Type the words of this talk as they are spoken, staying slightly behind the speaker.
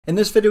In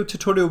this video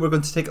tutorial, we're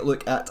going to take a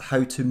look at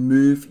how to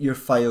move your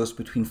files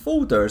between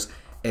folders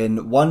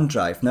in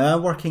OneDrive. Now,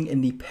 I'm working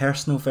in the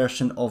personal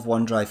version of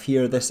OneDrive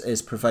here. This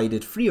is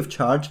provided free of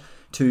charge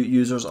to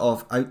users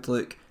of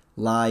Outlook,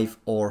 Live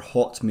or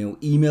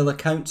Hotmail email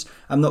accounts.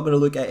 I'm not going to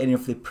look at any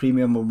of the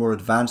premium or more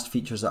advanced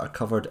features that are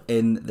covered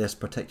in this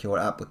particular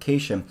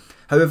application.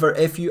 However,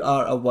 if you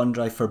are a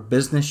OneDrive for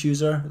Business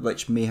user,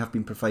 which may have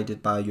been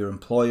provided by your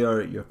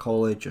employer, your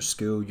college, your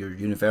school, your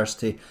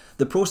university,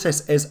 the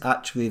process is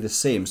actually the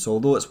same. So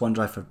although it's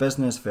OneDrive for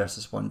Business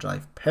versus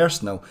OneDrive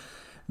Personal,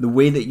 the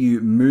way that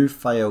you move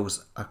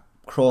files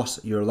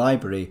across your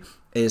library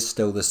is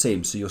still the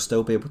same, so you'll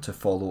still be able to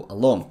follow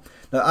along.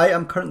 Now, I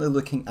am currently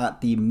looking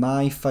at the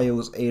My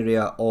Files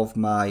area of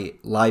my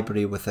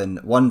library within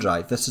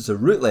OneDrive. This is a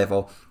root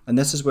level, and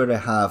this is where I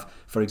have,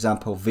 for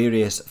example,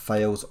 various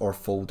files or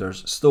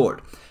folders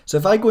stored. So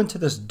if I go into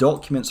this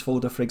Documents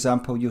folder, for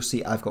example, you'll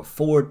see I've got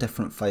 4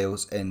 different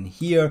files in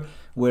here,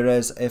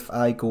 whereas if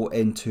I go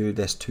into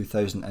this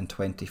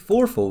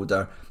 2024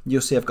 folder,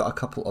 you'll see I've got a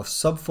couple of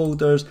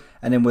subfolders,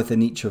 and then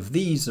within each of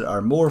these there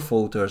are more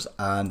folders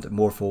and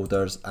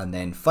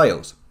then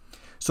files.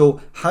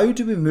 So how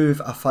do we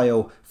move a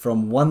file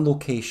from one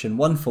location,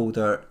 one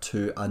folder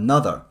to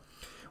another?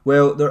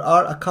 Well, there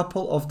are a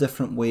couple of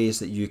different ways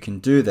that you can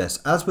do this.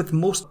 As with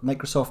most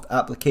Microsoft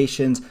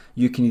applications,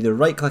 you can either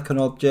right click on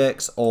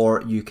objects,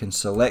 or you can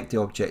select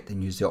the object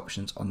and use the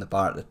options on the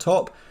bar at the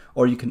top,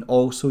 or you can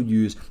also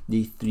use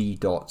the 3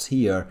 dots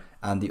here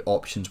and the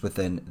options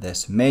within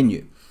this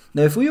menu.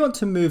 Now, if we want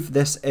to move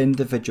this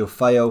individual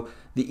file,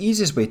 the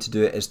easiest way to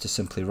do it is to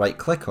simply right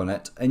click on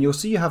it, and you'll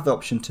see you have the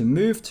option to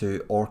move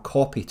to or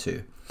copy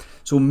to.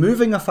 So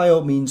moving a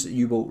file means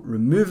you will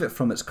remove it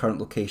from its current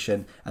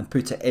location and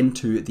put it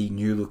into the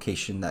new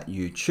location that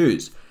you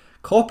choose.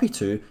 Copy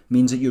to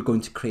means that you're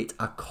going to create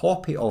a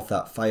copy of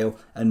that file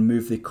and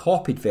move the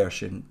copied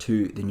version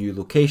to the new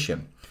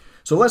location.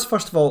 So let's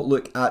first of all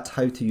look at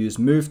how to use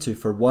move to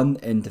for one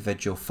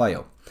individual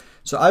file.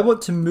 So I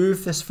want to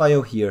move this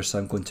file here, so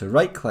I'm going to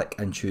right click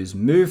and choose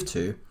move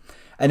to,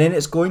 and then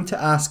it's going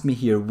to ask me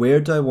here, where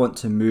do I want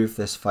to move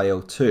this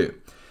file to?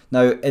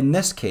 Now in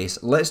this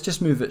case, let's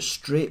just move it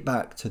straight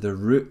back to the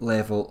root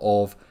level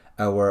of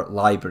our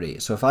library.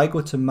 So if I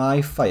go to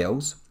my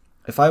files,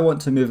 if I want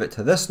to move it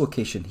to this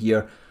location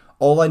here,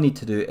 all I need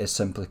to do is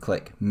simply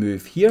click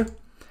move here,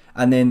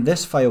 and then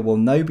this file will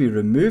now be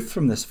removed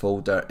from this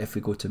folder. If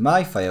we go to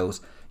my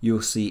files,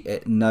 you'll see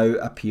it now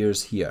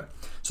appears here.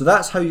 So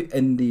that's how,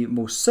 in the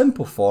most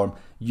simple form,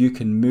 you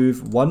can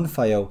move one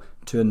file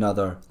to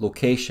another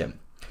location.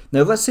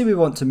 Now let's say we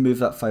want to move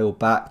that file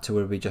back to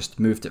where we just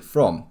moved it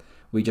from.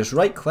 We just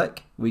right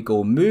click, we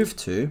go move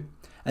to,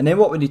 and then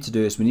what we need to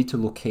do is we need to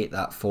locate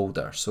that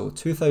folder. So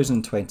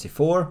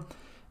 2024,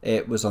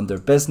 it was under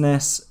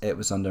Business, it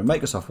was under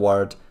Microsoft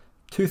Word,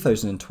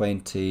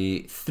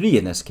 2023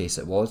 in this case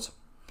it was,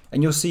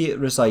 and you'll see it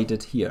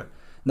resided here.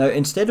 Now,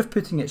 instead of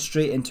putting it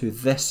straight into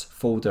this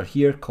folder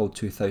here called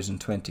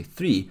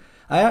 2023,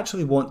 I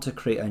actually want to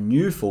create a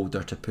new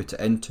folder to put it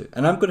into,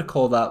 and I'm going to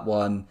call that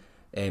one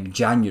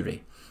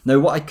January. Now,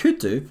 what I could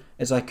do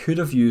is I could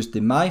have used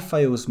the My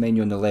Files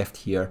menu on the left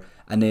here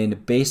and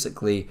then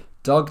basically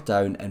dug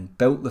down and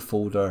built the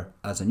folder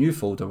as a new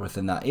folder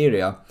within that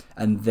area,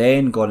 and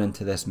then gone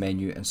into this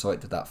menu and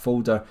selected that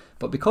folder.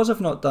 But because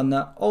I've not done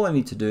that, all I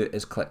need to do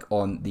is click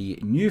on the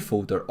new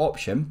folder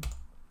option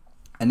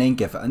and then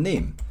give it a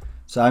name.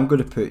 So I'm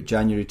going to put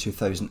January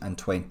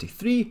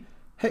 2023,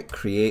 hit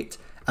create,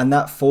 and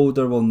that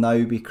folder will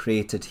now be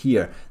created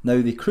here.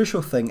 Now the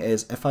crucial thing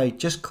is, if I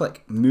just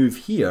click move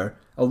here,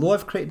 although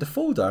I've created the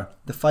folder,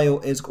 the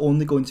file is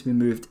only going to be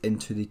moved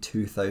into the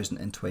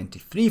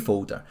 2023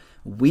 folder.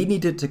 We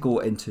need it to go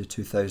into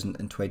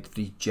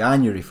 2023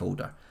 January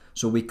folder.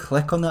 So we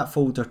click on that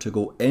folder to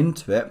go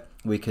into it.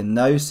 We can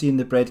now see in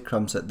the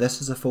breadcrumbs that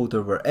this is a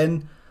folder we're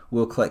in.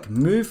 We'll click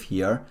move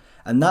here,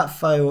 and that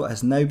file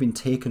has now been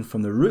taken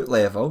from the root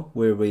level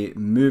where we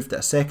moved it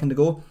a second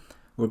ago.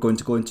 We're going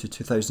to go into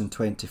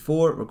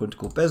 2024, we're going to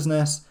go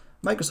Business,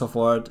 Microsoft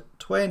Word,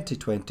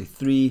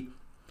 2023,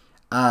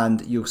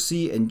 and you'll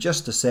see in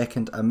just a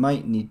second I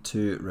might need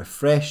to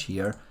refresh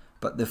here,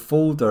 but the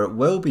folder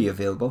will be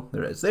available.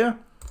 There it is there,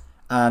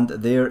 and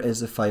there is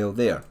the file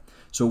there.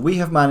 So we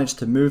have managed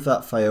to move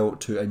that file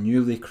to a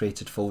newly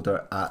created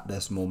folder at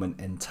this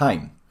moment in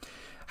time.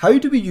 How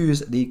do we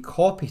use the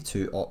copy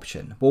to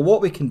option? Well,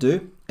 what we can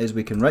do is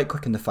we can right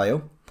click on the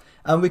file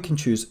and we can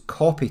choose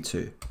copy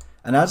to.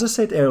 And as I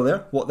said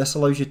earlier, what this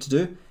allows you to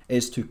do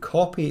is to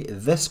copy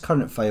this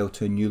current file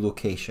to a new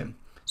location.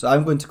 So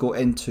I'm going to go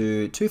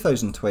into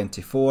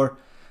 2024.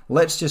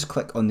 Let's just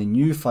click on the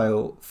new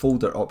file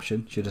folder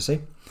option, should I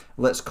say.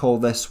 Let's call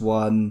this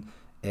one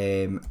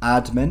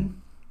admin.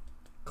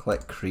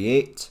 Click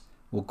create.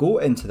 We'll go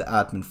into the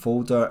admin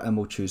folder and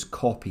we'll choose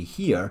copy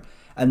here.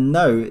 And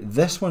now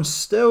this one's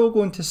still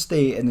going to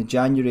stay in the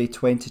January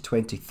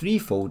 2023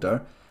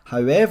 folder.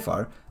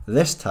 However,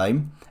 this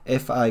time,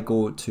 if I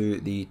go to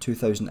the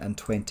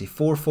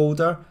 2024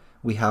 folder,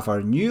 we have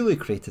our newly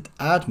created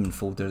admin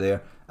folder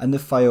there, and the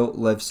file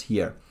lives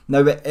here.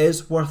 Now it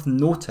is worth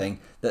noting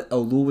that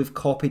although we've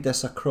copied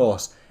this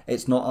across,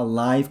 it's not a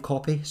live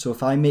copy. So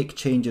if I make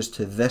changes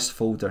to this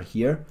folder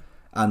here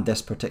and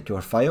this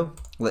particular file,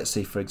 let's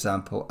say for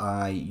example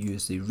I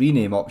use the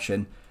rename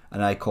option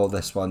and I call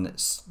this one,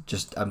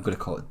 I'm going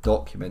to call it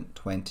document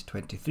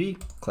 2023,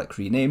 click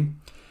rename.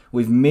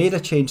 We've made a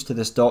change to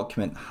this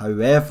document.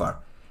 However,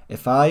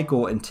 if I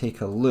go and take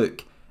a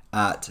look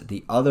at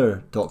the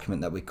other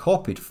document that we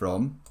copied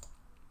from,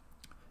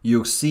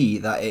 you'll see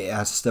that it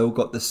has still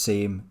got the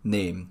same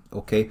name,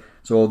 okay?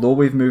 So although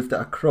we've moved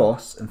it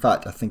across, in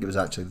fact, I think it was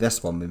actually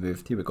this one we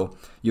moved, here we go.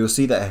 You'll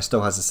see that it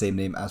still has the same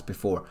name as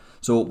before.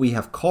 So we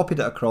have copied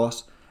it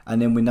across, and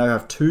then we now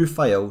have two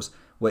files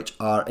which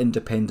are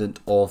independent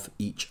of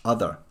each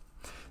other.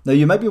 Now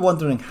you might be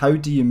wondering, how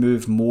do you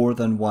move more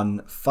than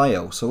one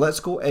file? So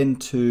let's go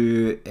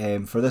into,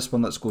 for this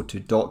one, let's go to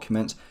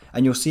documents,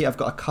 and you'll see I've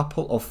got a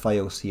couple of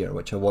files here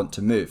which I want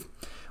to move.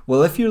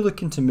 Well, if you're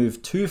looking to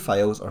move two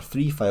files or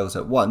three files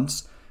at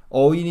once,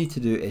 all you need to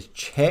do is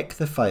check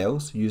the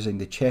files using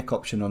the check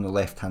option on the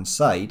left hand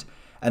side,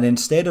 and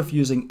instead of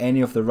using any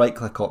of the right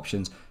click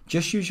options,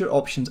 just use your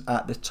options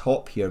at the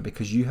top here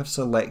because you have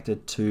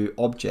selected two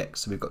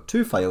objects. So we've got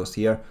two files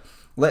here.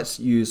 Let's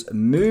use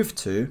move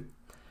to,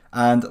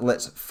 and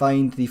let's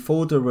find the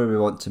folder where we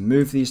want to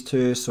move these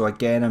to. So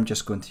again, I'm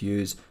just going to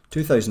use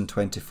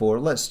 2024.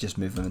 Let's just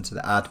move them into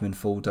the admin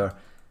folder.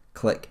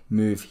 Click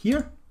move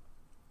here.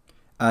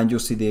 And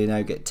you'll see they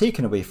now get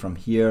taken away from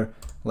here.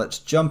 Let's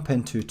jump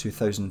into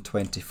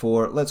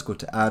 2024. Let's go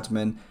to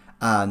admin,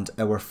 and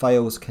our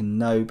files can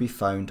now be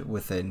found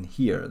within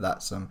here.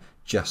 That's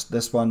just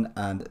this one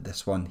and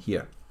this one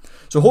here.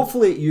 So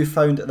hopefully you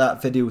found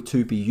that video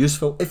to be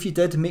useful. If you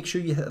did, make sure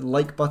you hit the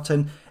like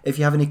button. If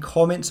you have any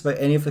comments about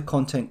any of the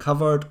content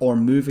covered or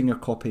moving or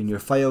copying your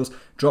files,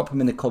 drop them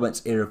in the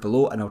comments area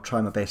below and I'll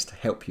try my best to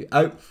help you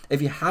out.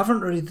 If you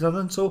haven't already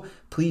done so,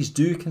 please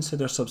do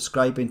consider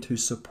subscribing to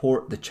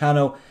support the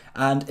channel.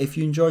 And if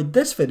you enjoyed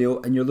this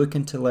video and you're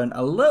looking to learn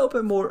a little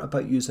bit more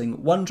about using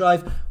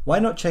OneDrive, why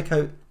not check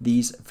out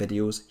these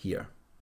videos here.